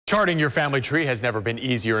Charting your family tree has never been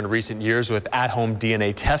easier in recent years with at-home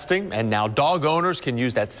DNA testing, and now dog owners can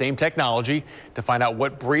use that same technology to find out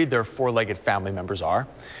what breed their four-legged family members are.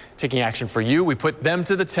 Taking action for you, we put them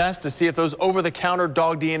to the test to see if those over-the-counter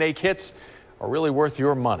dog DNA kits are really worth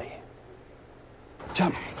your money.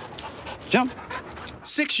 Jump. Jump.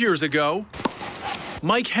 6 years ago,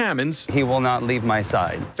 Mike Hammonds He will not leave my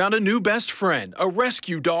side. found a new best friend, a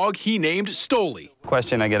rescue dog he named Stoli.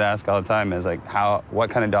 Question I get asked all the time is like,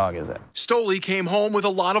 what kind of dog is it? Stoli came home with a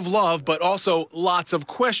lot of love, but also lots of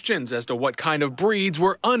questions as to what kind of breeds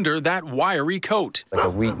were under that wiry coat. Like a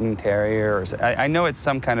Wheaton Terrier, or I know it's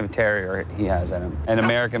some kind of terrier he has in him. An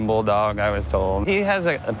American Bulldog, I was told. He has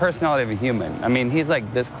a personality of a human. I mean, he's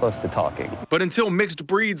like this close to talking. But until mixed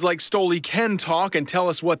breeds like Stoli can talk and tell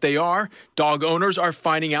us what they are, dog owners are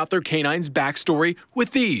finding out their canine's backstory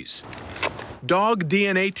with these dog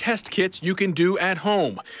DNA test kits you can do at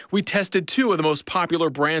home. We tested two of the most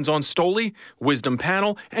popular brands on Stoli, Wisdom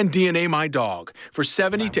Panel and DNA My Dog. For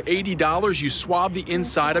 $70 to $80, you swab the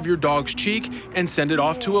inside of your dog's cheek and send it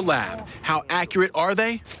off to a lab. How accurate are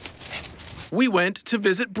they? We went to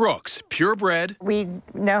visit Brooks, purebred. We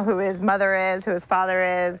know who his mother is, who his father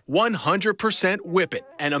is. 100% Whippet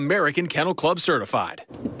and American Kennel Club certified.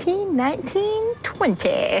 18, 19, 20.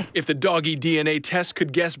 If the doggy DNA test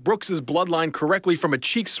could guess Brooks's bloodline correctly from a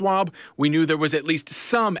cheek swab, we knew there was at least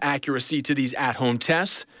some accuracy to these at-home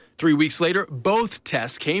tests. 3 weeks later, both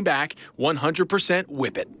tests came back 100%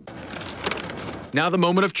 Whippet. Now the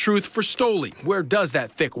moment of truth for Stoli. Where does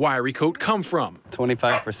that thick, wiry coat come from?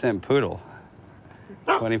 25% poodle.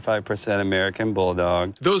 25% American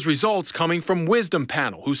Bulldog. Those results coming from Wisdom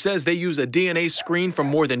Panel, who says they use a DNA screen from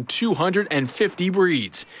more than 250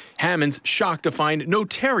 breeds. Hammonds shocked to find no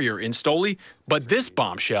terrier in Stoli, but this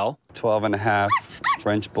bombshell. 12.5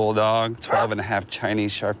 French Bulldog, 12.5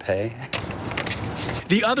 Chinese Shar-Pei.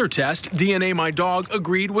 The other test, DNA My Dog,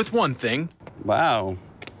 agreed with one thing. Wow.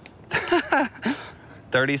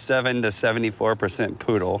 37 to 74%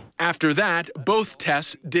 poodle. After that, both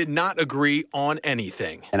tests did not agree on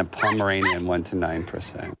anything. And a Pomeranian 1 to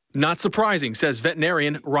 9%. Not surprising, says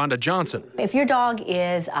veterinarian Rhonda Johnson. If your dog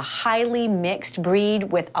is a highly mixed breed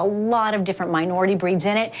with a lot of different minority breeds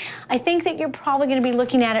in it, I think that you're probably going to be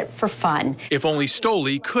looking at it for fun. If only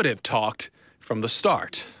Stoli could have talked from the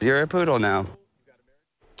start. You're a poodle now.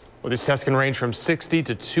 Well, this test can range from $60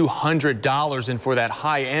 to $200, and for that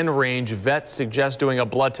high-end range, vets suggest doing a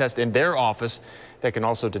blood test in their office that can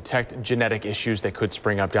also detect genetic issues that could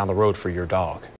spring up down the road for your dog.